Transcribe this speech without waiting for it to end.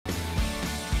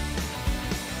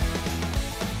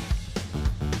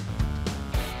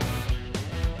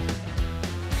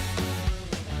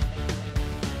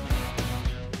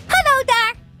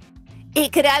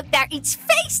Ik ruik daar iets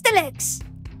feestelijks.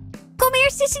 Kom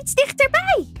eerst eens iets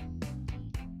dichterbij.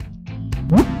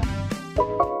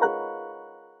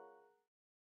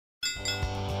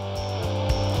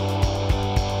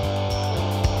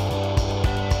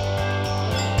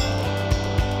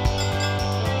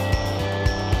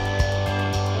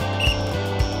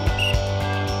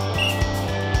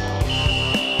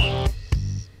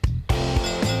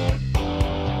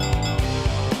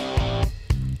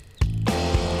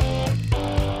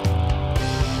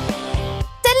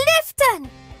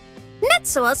 Net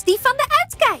zoals die van de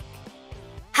uitkijk.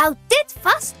 Houd dit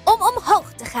vast om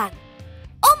omhoog te gaan.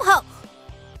 Omhoog.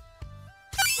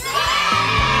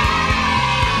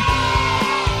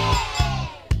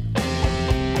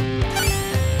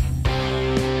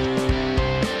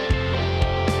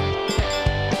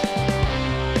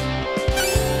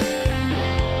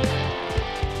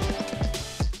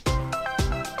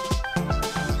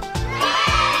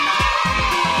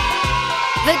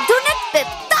 We doen het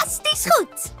fantastisch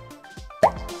goed.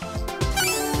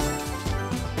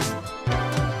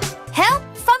 Help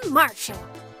van Marshall.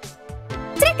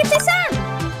 Trek het eens aan.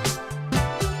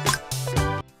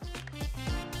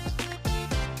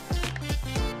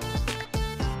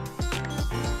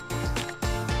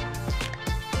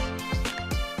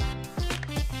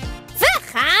 We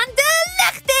gaan de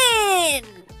lucht in.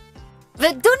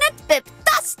 We doen het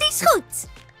fantastisch goed.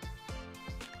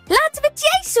 Laten we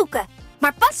Jay zoeken.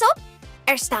 Maar pas op,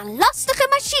 er staan lastige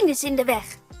machines in de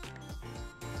weg.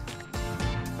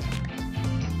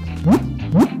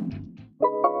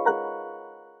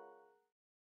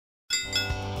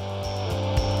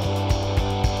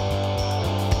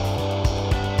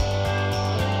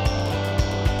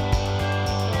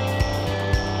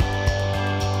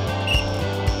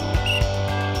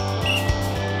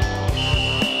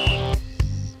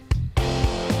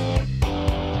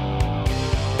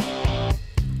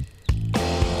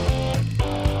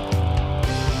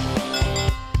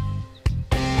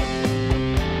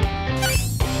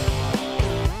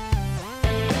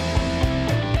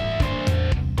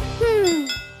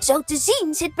 Zo te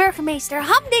zien zit burgemeester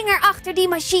Hamdinger achter die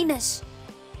machines.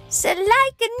 Ze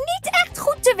lijken niet echt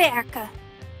goed te werken.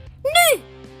 Nu!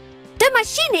 De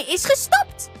machine is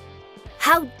gestopt.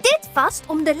 Houd dit vast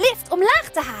om de lift omlaag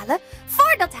te halen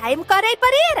voordat hij hem kan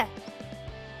repareren.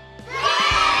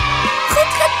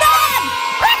 Goed gedaan!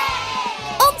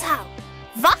 Onthoud,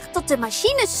 wacht tot de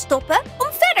machines stoppen om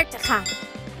verder te gaan.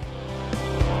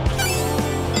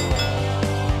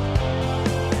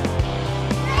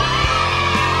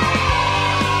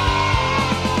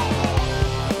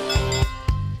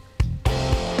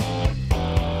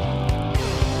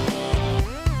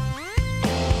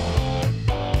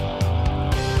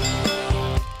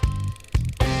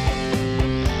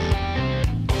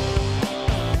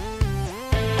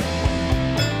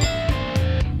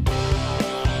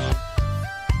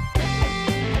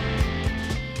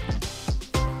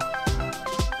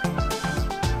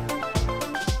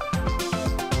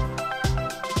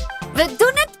 We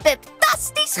doen het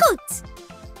fantastisch goed.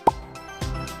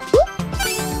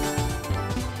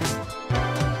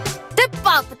 De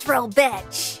Paw Patrol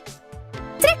badge.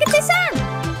 Trek het eens aan.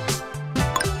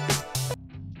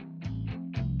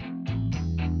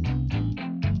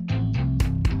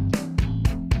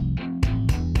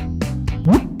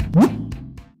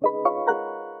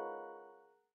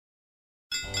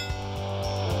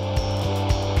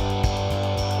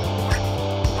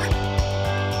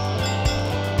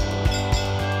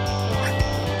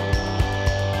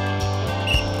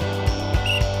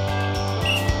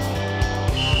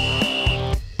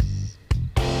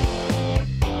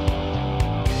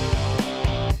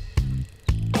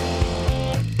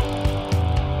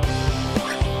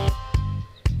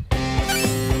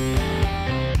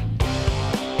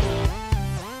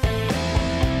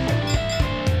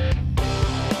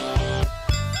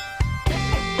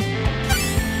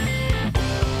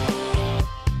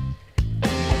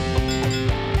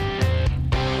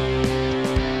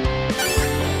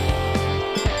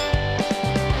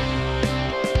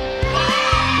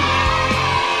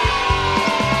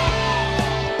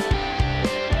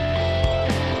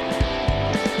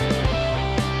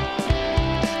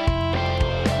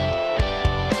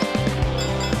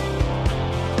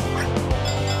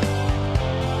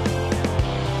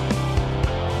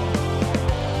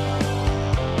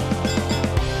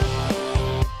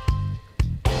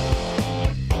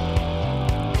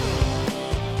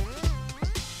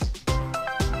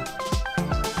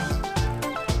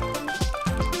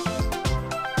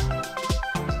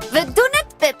 We doen het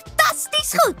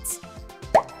fantastisch goed.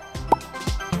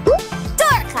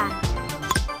 Doorgaan.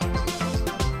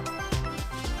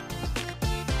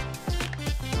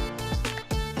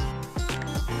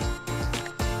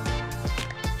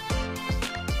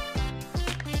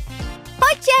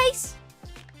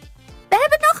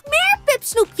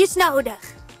 nodig.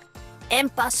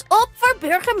 En pas op voor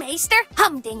burgemeester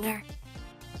Hamdinger.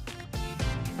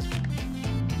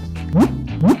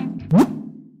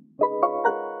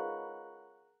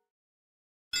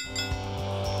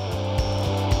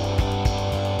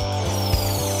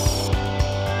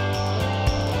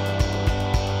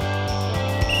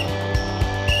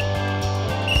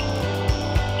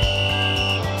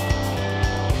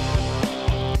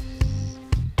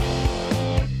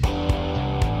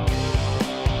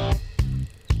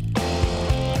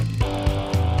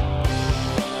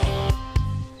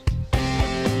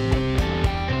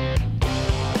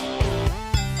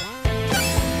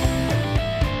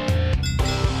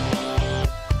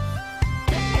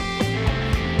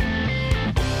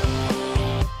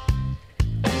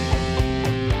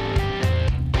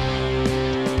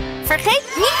 Vergeet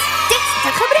niet dit te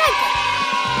gebruiken.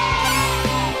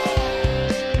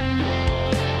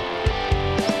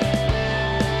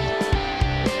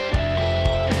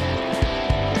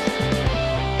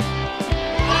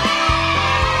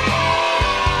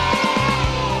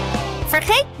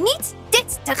 Vergeet niet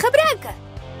dit te gebruiken.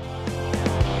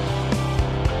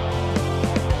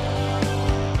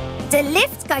 De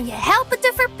lift kan je helpen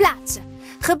te verplaatsen.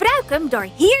 Gebruik hem door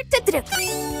hier te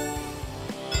drukken.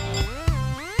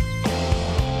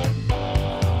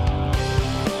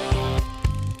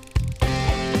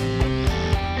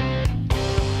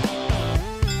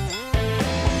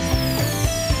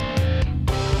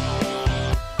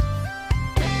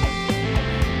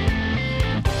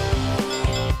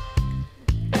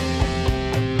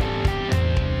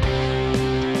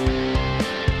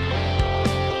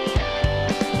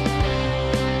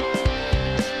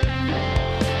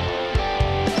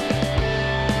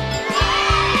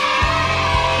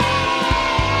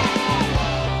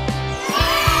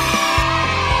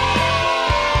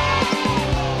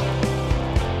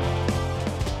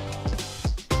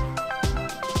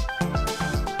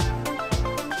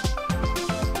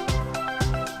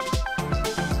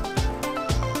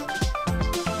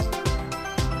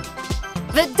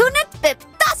 We doen het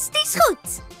fantastisch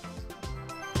goed!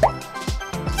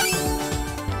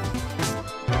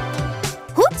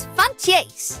 Hoed van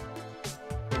Chase.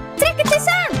 Trek het eens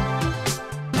aan!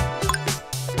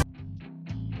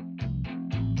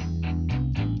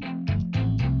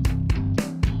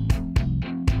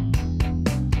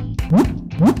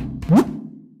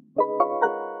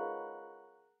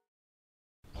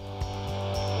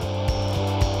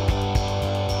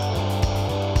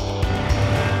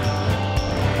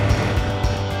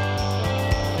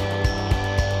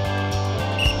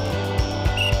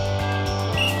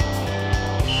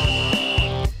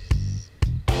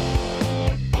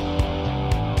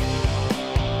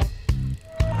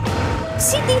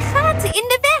 Zie die gaten in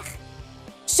de weg.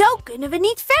 Zo kunnen we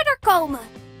niet verder komen.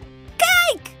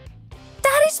 Kijk,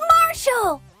 daar is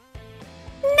Marshall.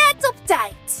 Net op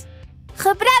tijd.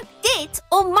 Gebruik dit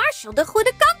om Marshall de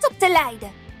goede kant op te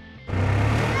leiden.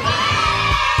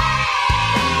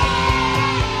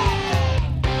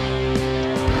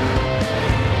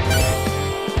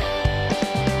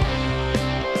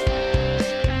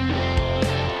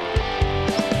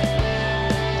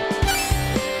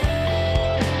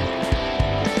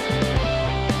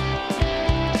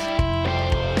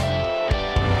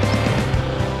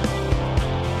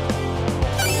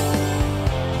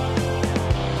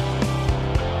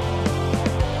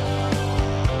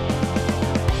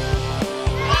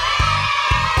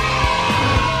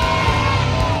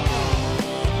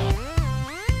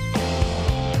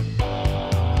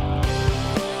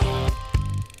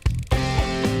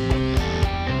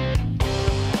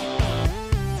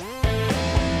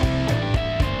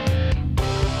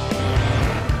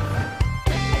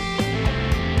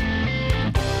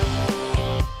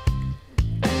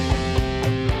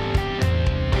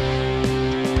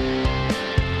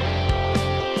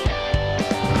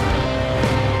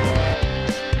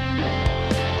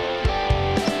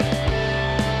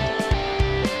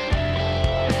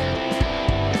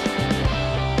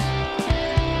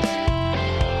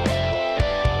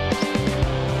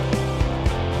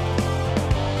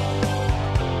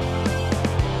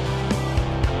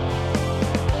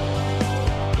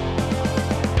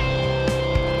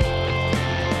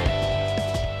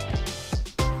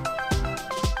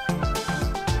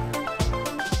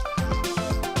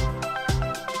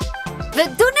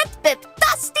 We doen het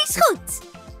fantastisch goed!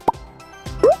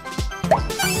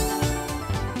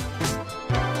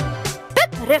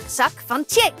 De rugzak van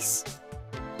Chase.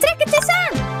 Trek het eens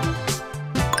aan!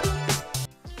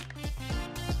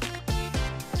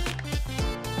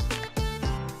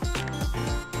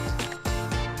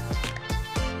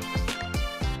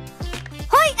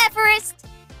 Hoi Everest!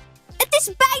 Het is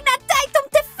bijna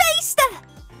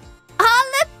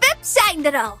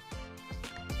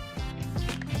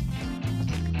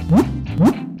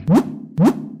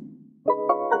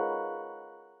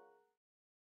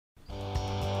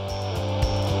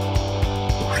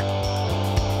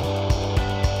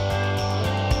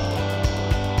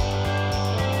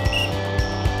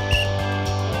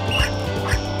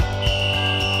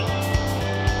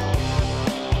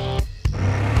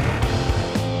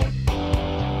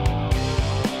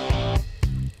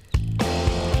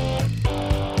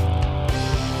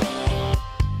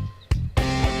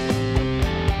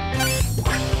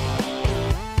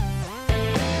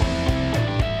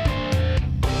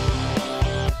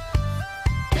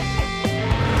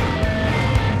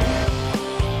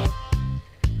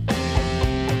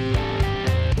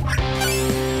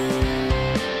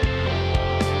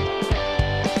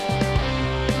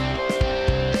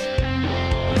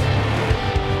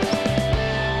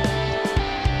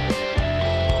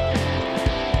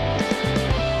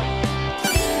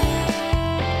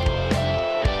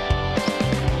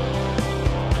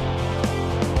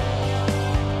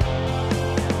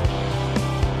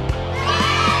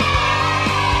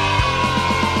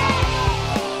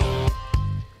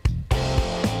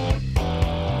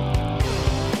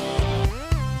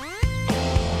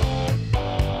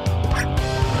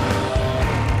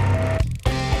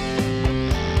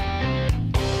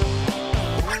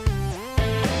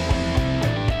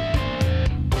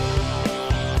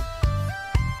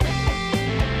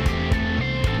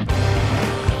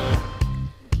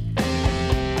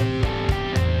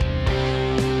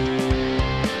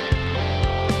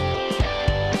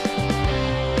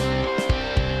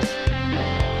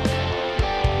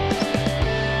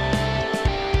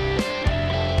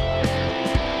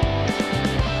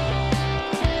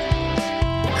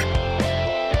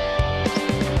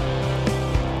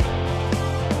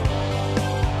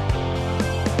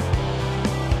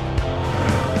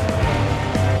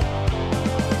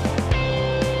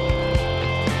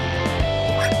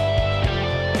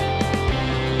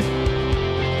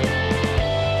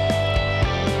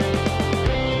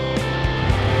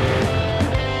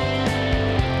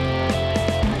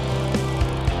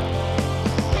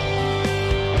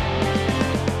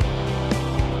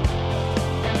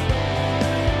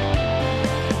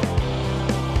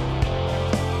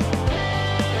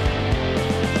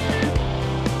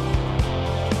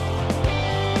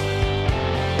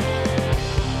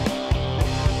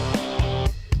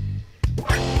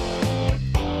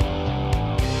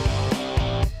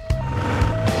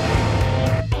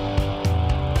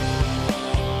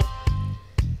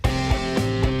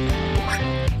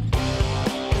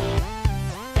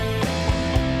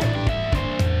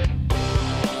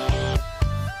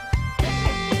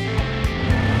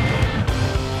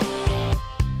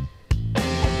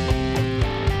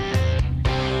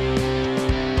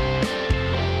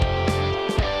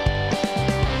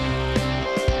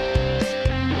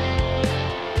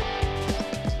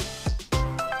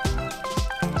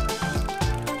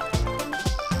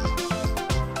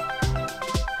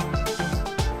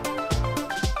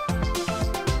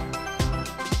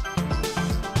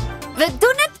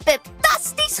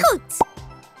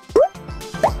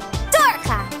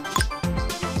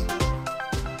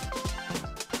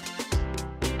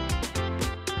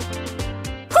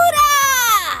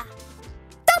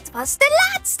was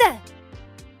de laatste.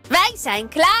 Wij zijn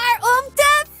klaar om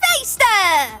te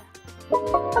feesten!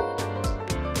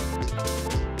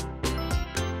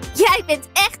 Jij bent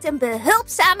echt een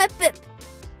behulpzame pup.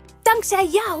 Dankzij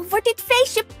jou wordt dit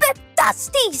feestje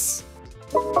fantastisch.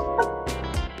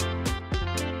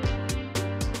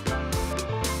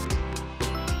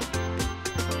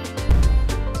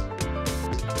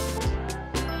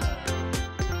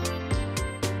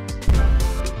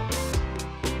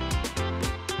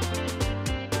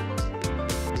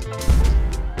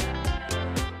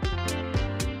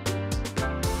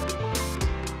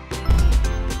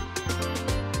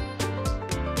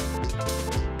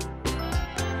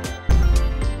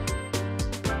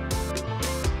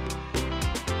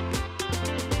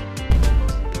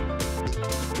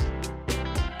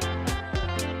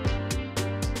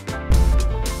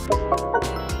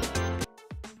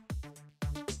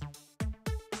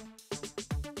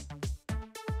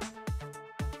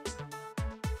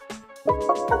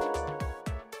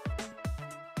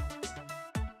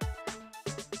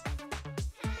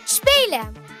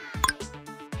 Spelen.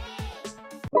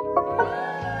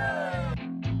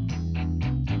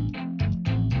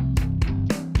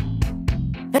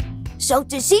 Zo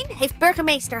te zien heeft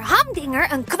burgemeester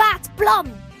Hamdinger een kwaad plan.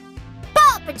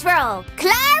 Paw Patrol,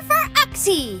 klaar voor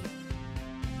actie!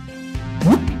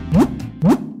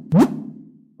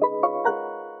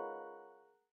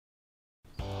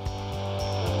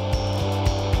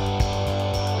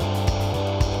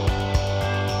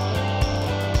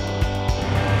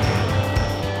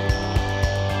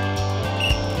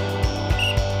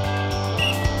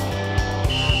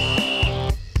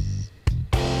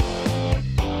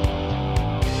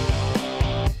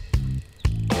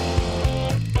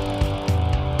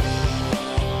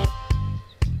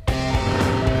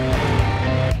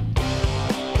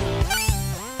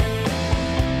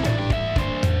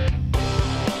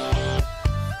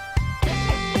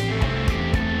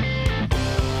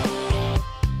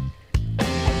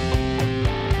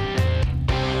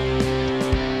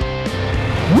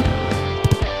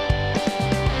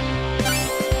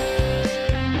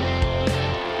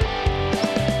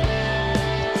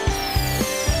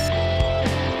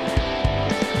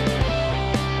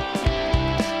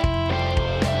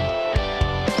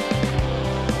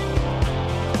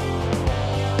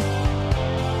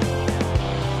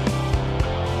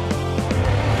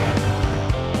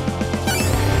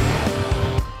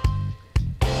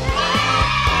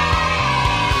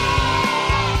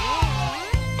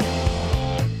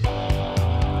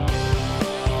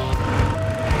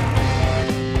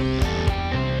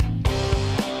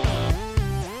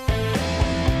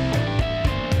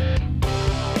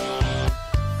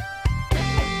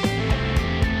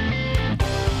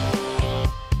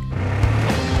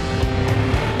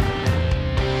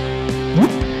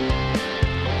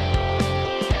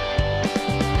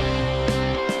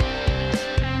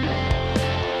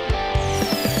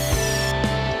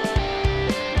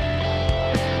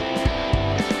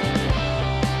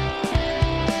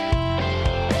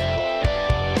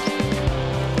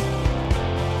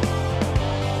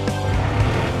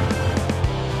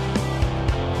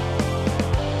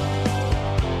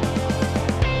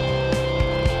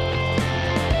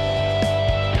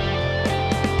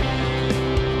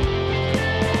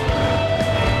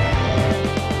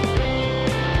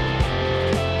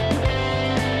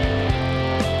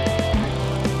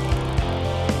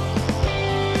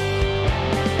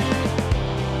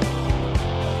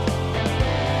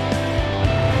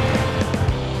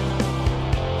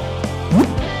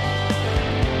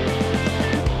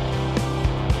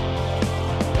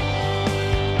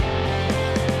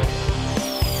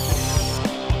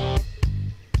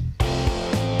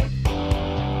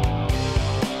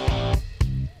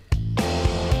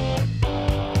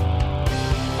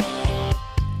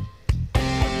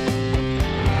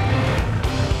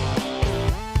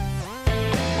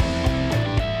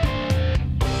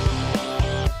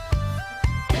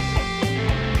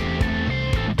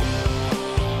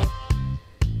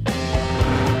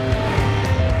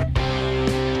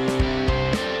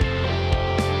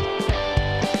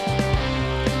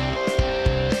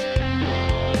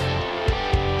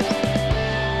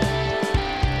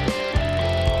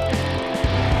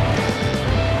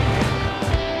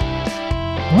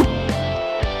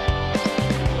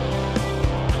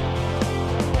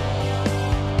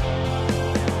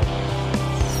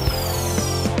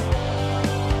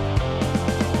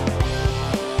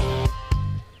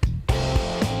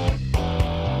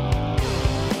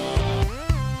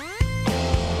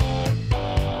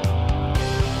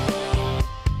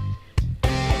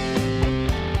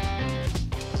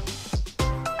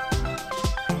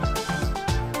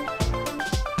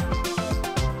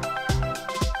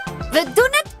 We doen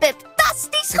het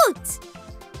fantastisch goed.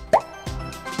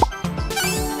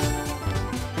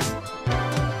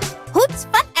 Hoed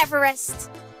van Everest.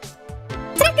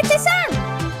 Trek het eens aan.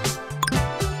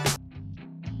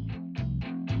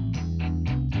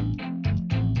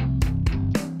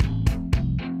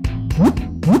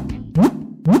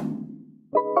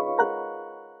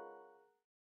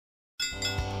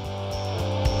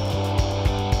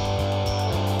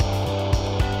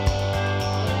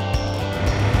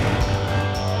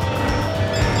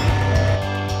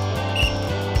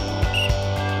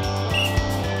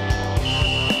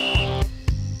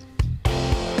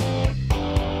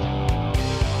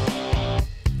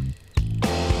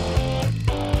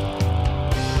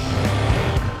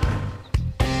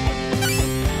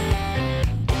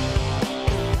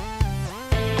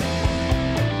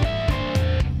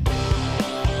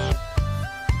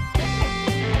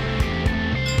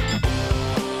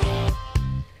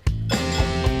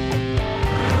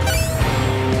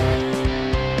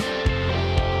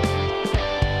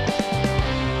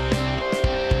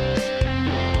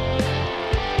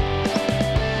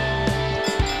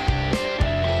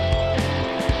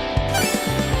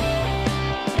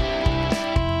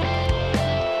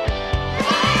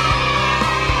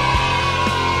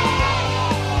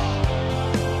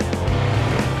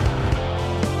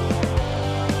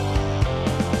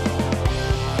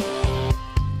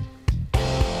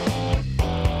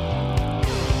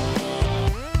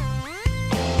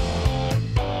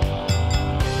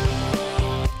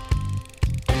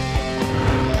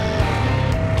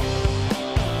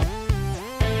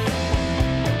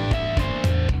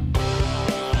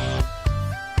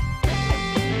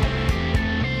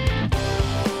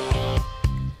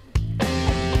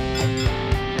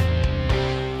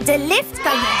 De lift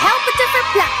kan je helpen te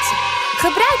verplaatsen.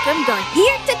 Gebruik hem door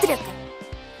hier te drukken.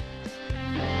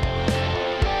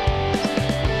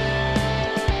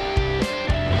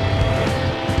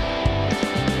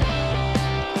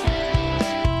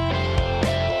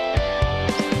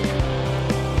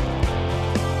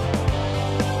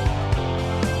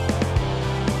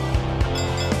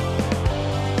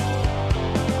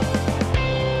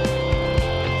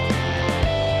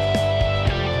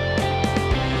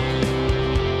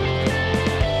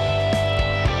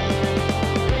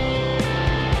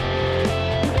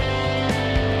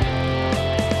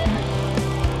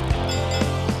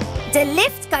 De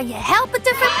lift kan je helpen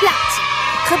te verplaatsen.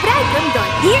 Gebruik hem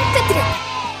door hier te drukken.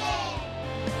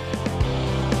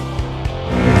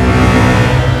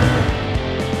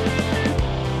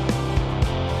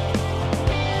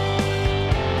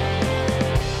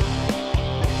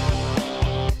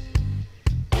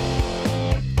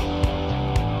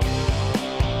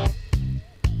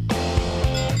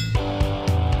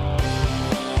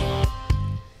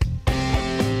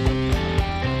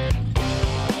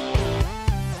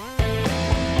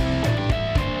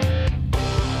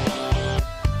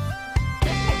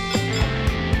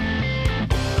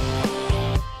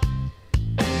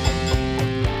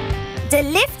 De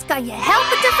lift kan je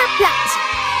helpen te verplaatsen.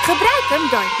 Gebruik hem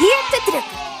door hier te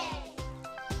drukken.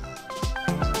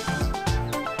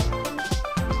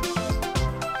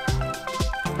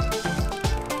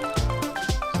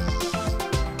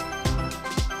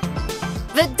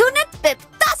 We doen het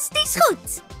fantastisch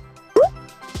goed.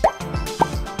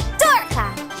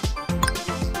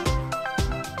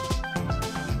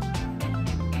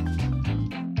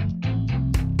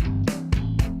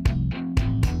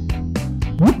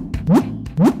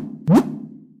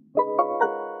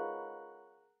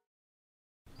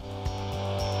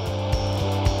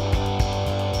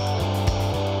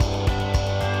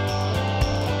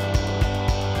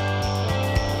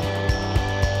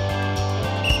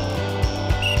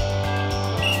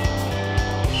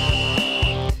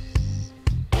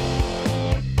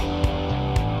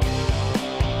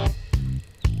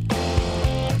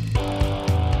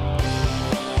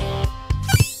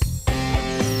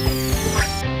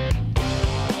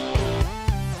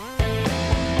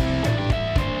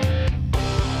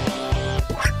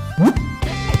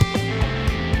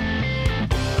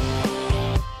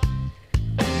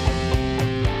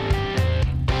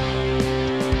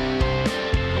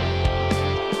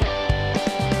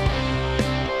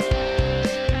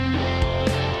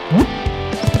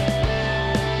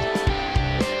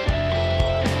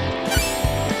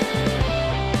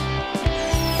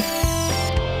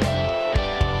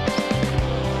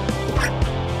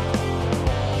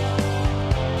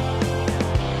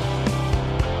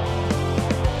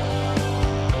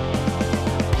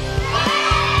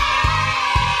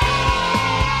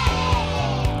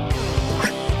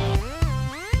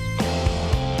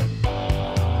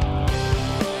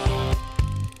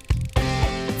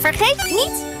 Vergeet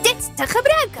niet dit te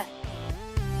gebruiken.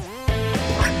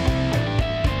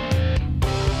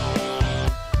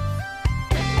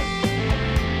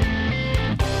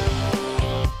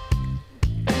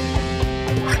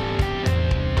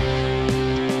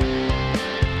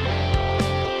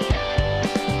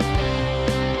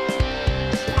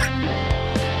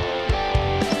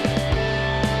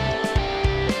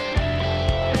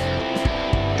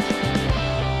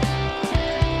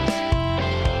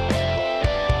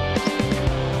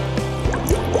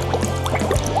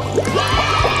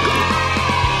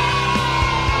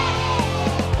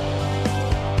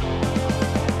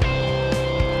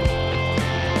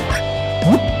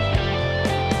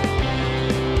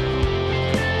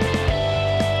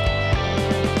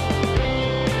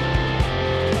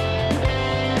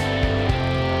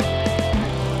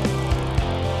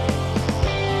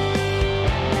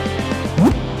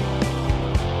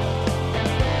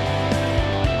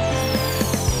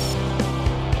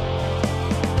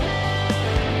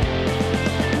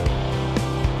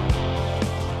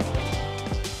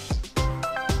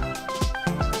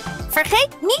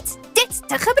 Vergeet niet dit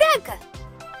te gebruiken.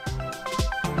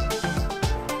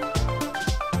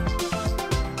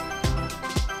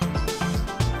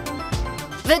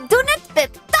 We doen het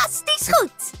fantastisch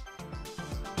goed.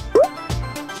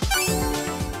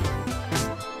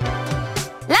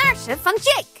 Laarzen van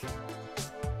Jake.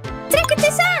 Trek het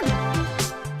eens aan.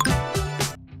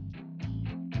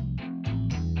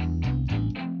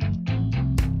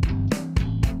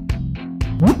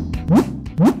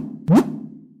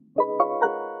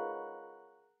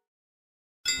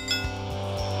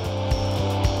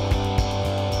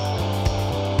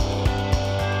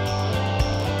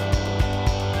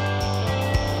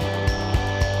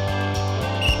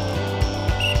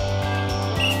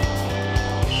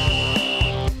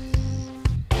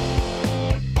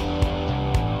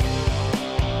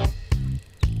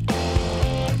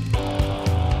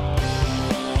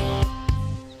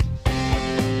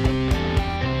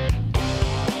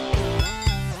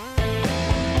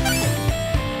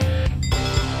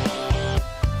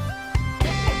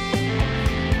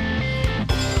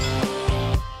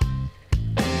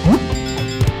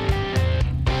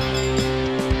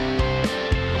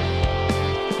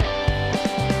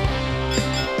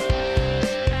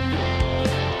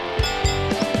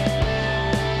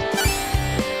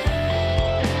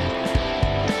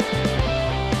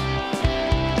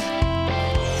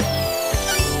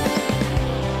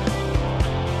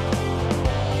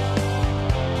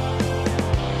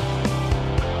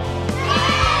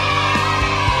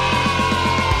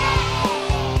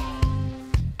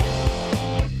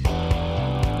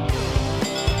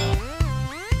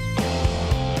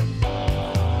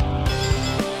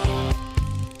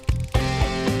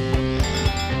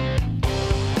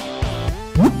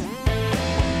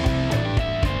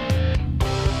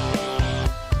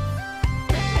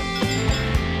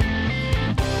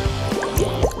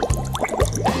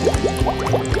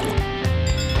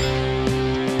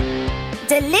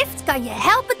 De lift kan je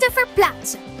helpen te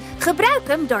verplaatsen. Gebruik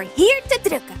hem door hier te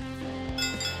drukken.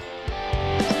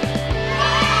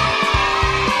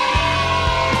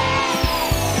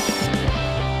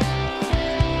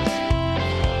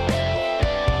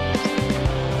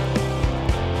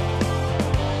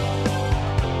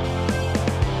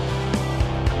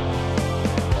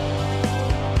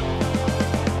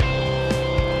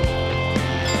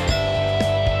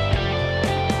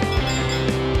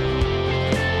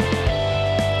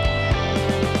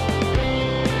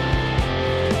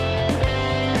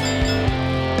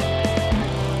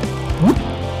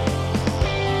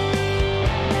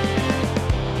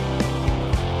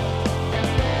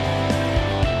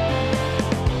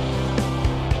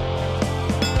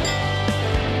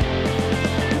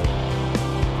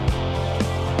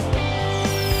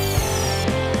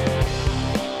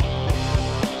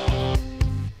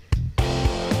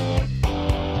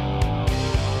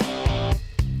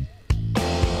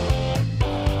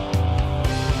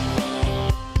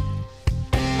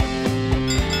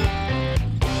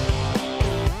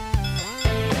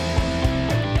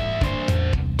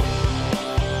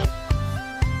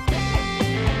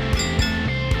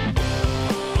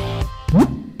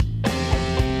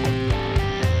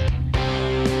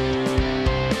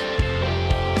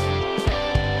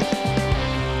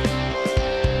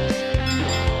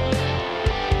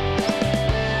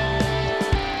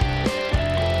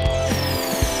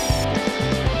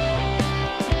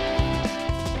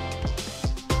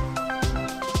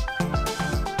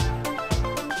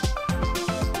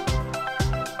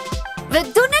 We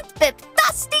doen het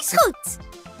fantastisch goed!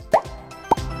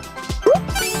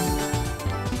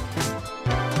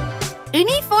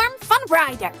 Uniform van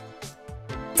Rider.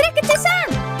 Trek het eens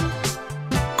aan.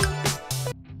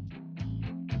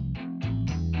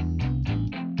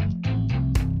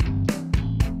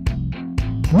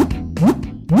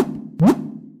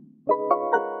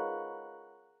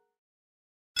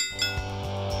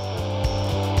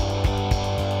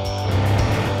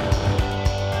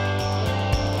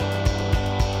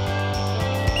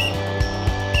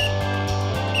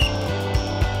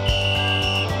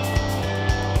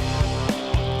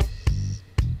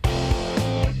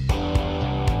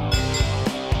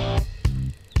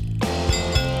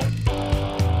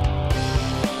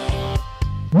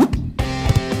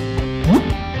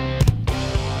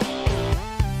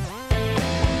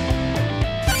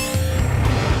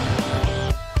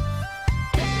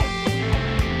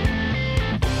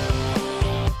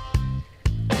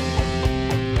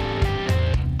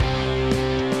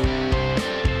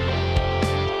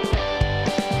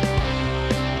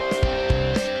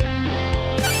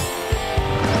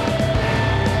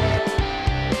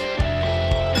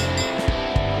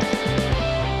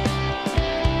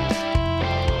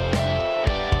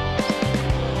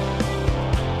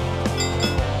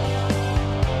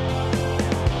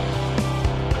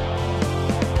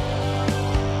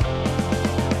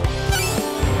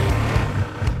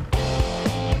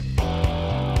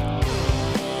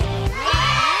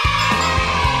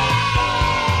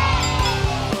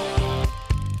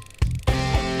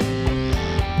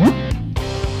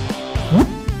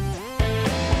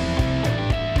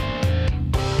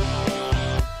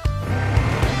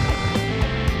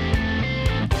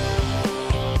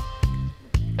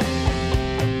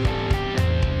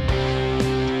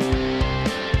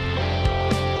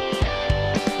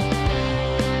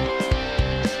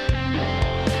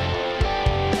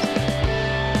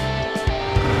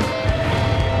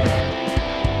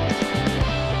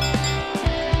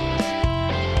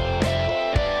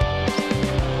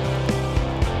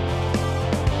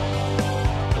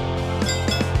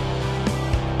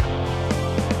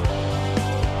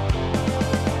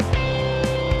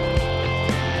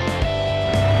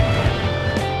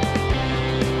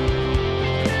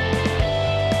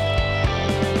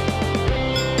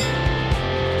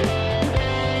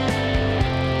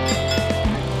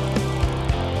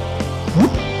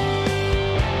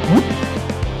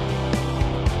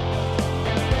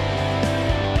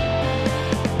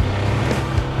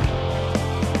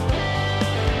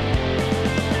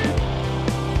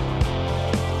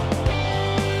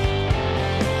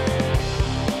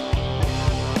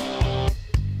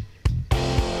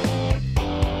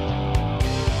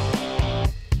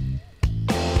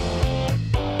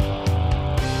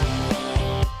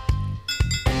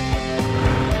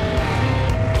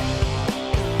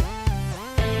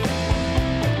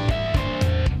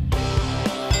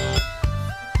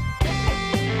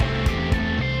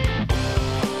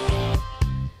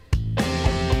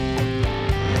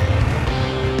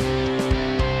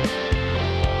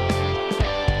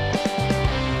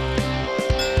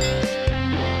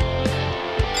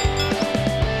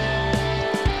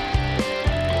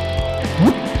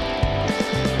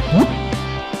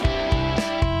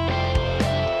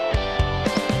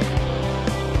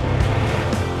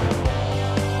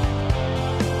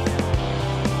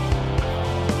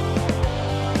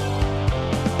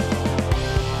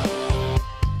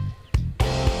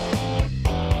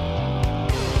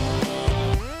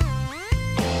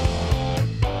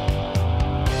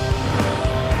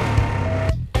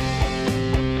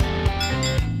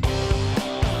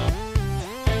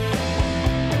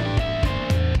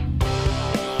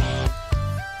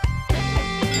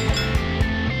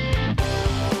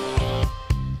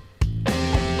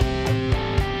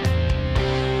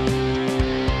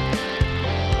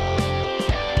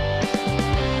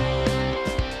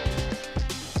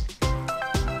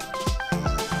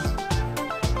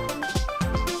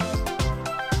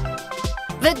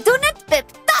 We doen het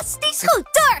fantastisch goed.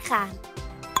 Doorgaan.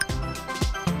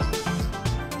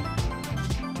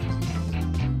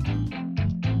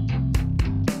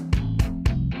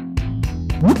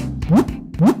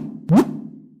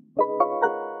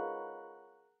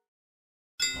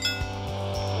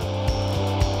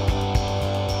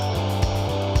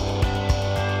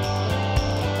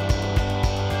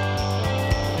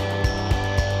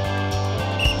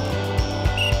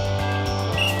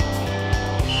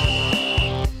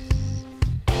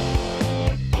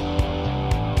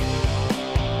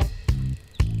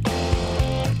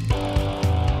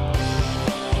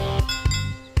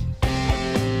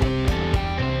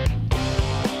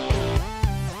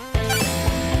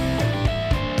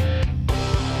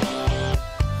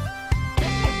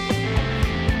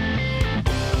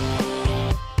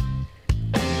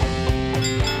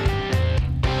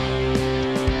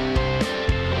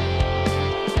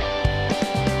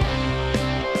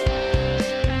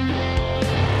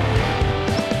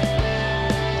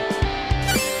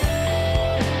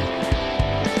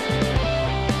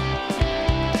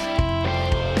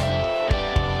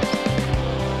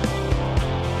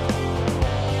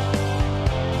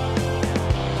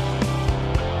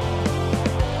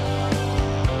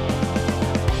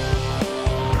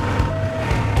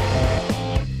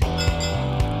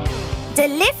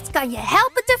 kan je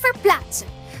helpen te verplaatsen.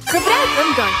 Gebruik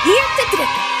hem door hier te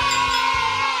drukken.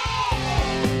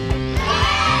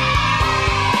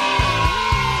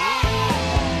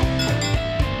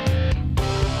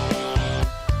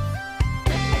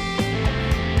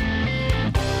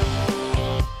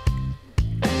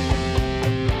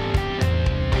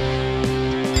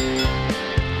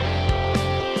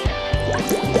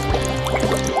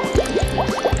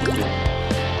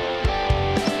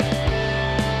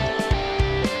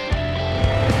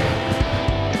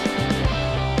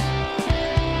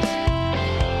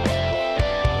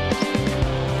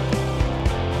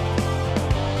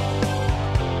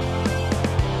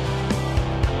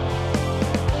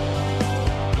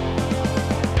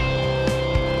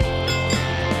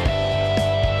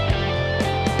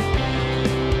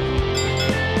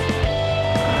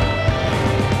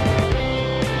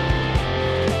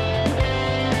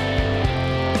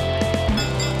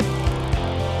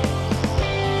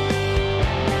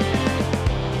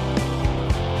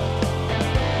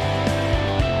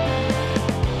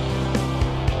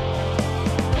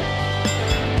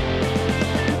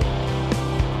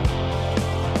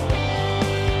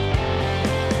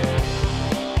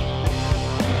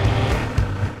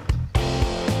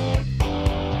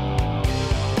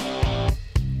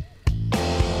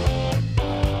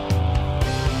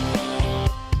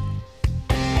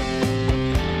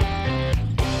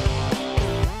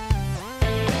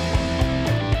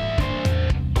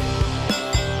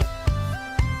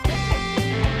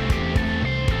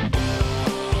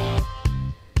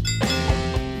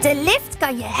 De lift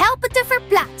kan je helpen te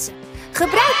verplaatsen.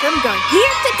 Gebruik hem door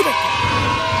hier te drukken.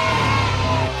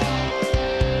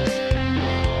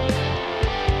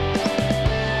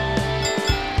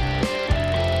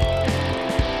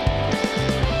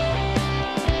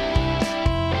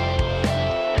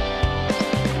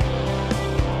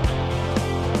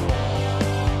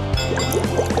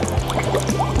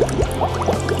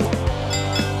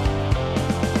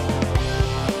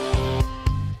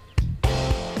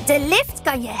 De lift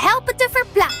kan je helpen te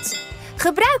verplaatsen.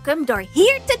 Gebruik hem door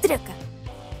hier te drukken.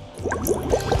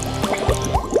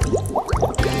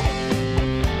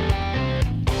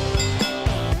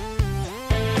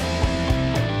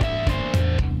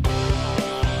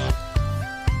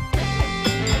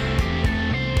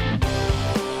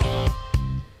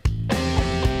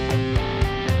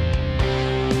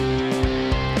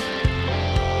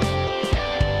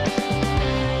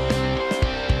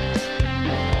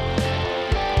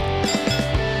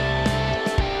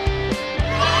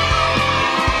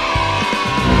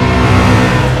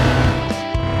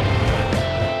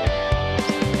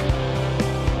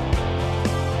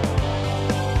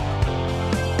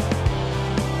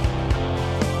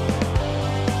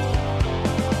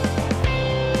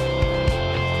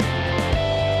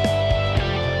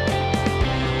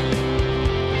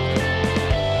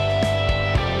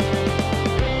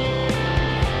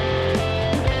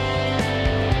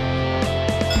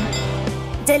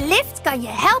 De lift kan je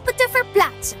helpen te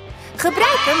verplaatsen.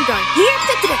 Gebruik hem door hier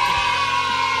te drukken.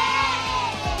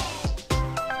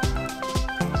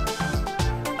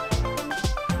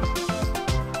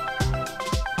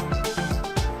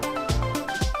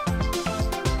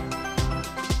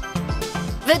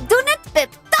 We doen het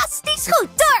fantastisch goed.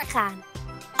 Doorgaan.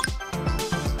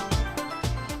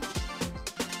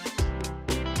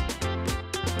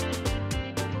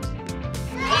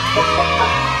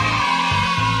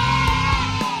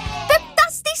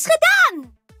 Fantastisch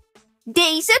gedaan!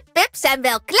 Deze pups zijn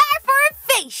wel klaar voor een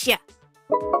feestje.